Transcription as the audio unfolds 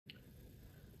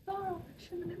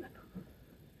Klappat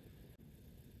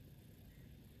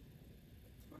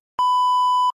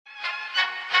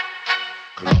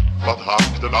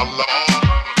hakten alla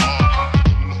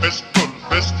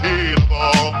Bullfest hela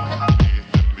dagen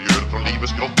Mjöl från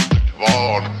livets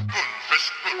grottekvarn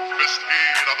Bullfest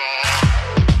hela dagen.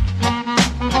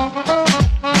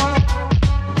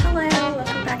 Hello,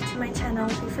 welcome back to my channel,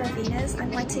 Before Venus.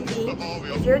 I'm YTV.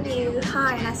 If you're new,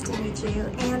 hi, nice to meet you.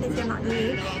 And if you're not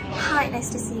new, hi, nice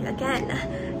to see you again.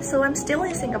 So I'm still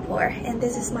in Singapore, and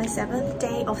this is my 7th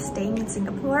day of staying in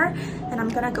Singapore, and I'm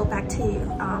gonna go back to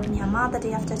Myanmar the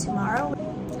day after tomorrow.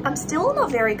 I'm still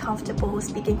not very comfortable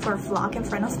speaking for a vlog in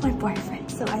front of my boyfriend,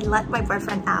 so I let my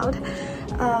boyfriend out.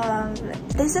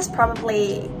 This is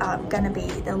probably gonna be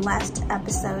the last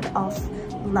episode of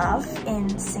Love in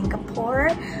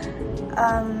Singapore.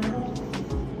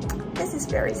 This is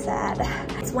very sad.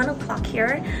 It's 1 o'clock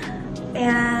here,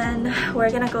 and we're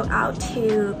gonna go out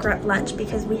to grab lunch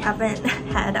because we haven't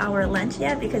had our lunch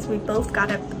yet because we both got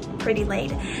up pretty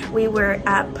late. We were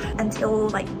up until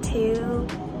like 2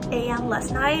 a.m.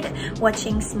 last night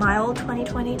watching Smile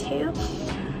 2022.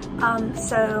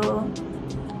 So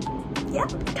yeah,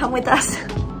 come with us.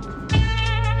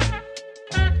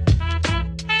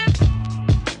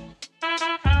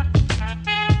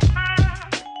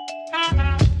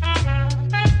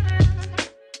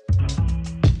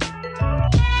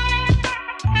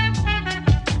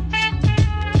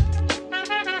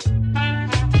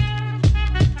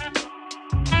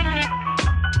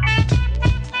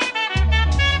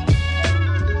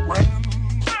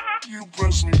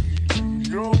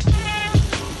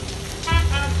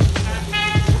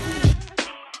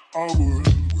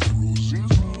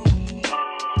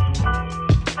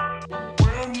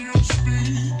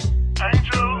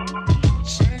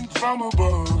 From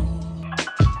above,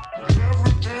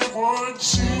 everyday would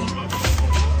seem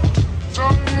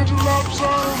turning into love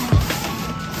song.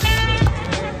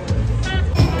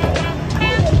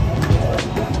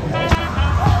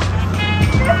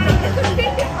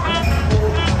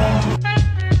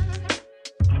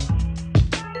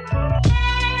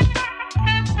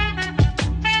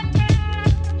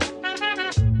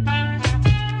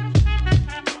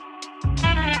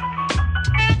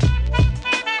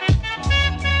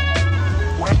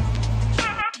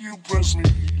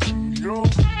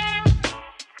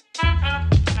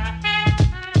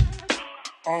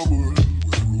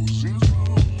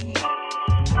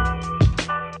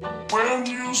 When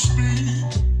you speak,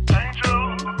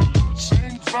 angel,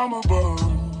 sing from above.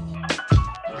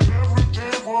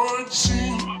 Everyday would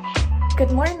seem.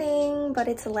 Good morning, but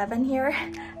it's 11 here.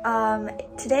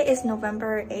 Today is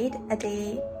November 8th, a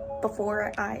day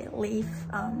before I leave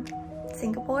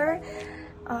Singapore.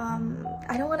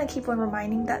 I don't want to keep on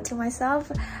reminding that to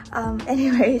myself.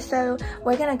 Anyway, so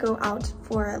we're gonna go out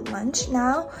for lunch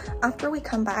now. After we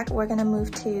come back, we're gonna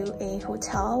move to a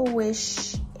hotel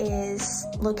which is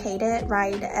located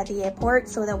right at the airport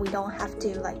so that we don't have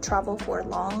to like travel for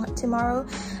long tomorrow.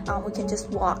 We can just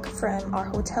walk from our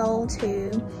hotel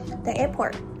to the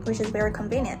airport, which is very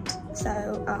convenient.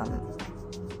 So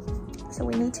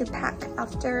we need to pack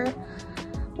after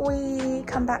we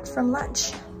come back from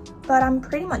lunch. But I'm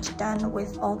pretty much done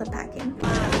with all the packing.